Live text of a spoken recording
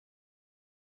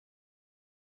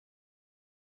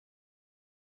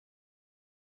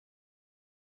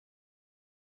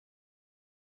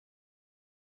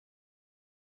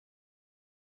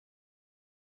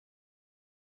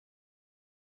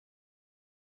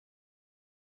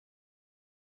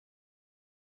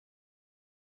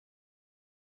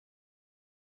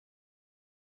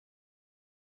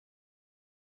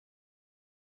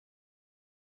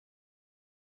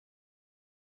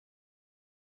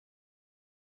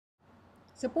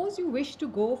Suppose you wish to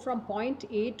go from point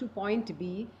A to point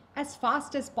B as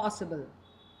fast as possible.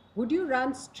 Would you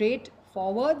run straight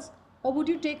forwards or would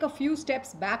you take a few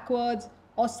steps backwards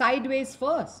or sideways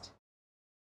first?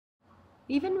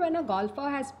 Even when a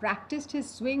golfer has practiced his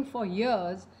swing for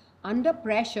years, under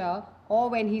pressure or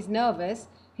when he's nervous,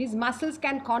 his muscles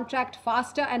can contract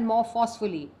faster and more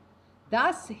forcefully.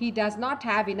 Thus, he does not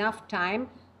have enough time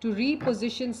to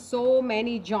reposition so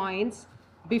many joints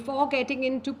before getting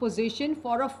into position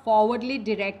for a forwardly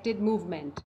directed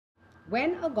movement.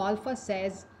 When a golfer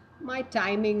says, "My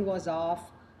timing was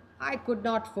off, I could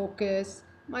not focus,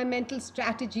 my mental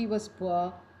strategy was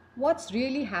poor," what's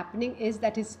really happening is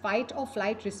that his fight or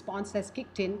flight response has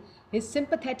kicked in, his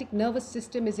sympathetic nervous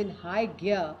system is in high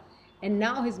gear, and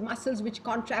now his muscles, which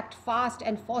contract fast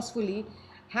and forcefully,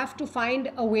 have to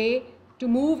find a way to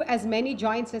move as many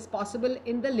joints as possible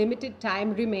in the limited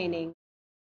time remaining.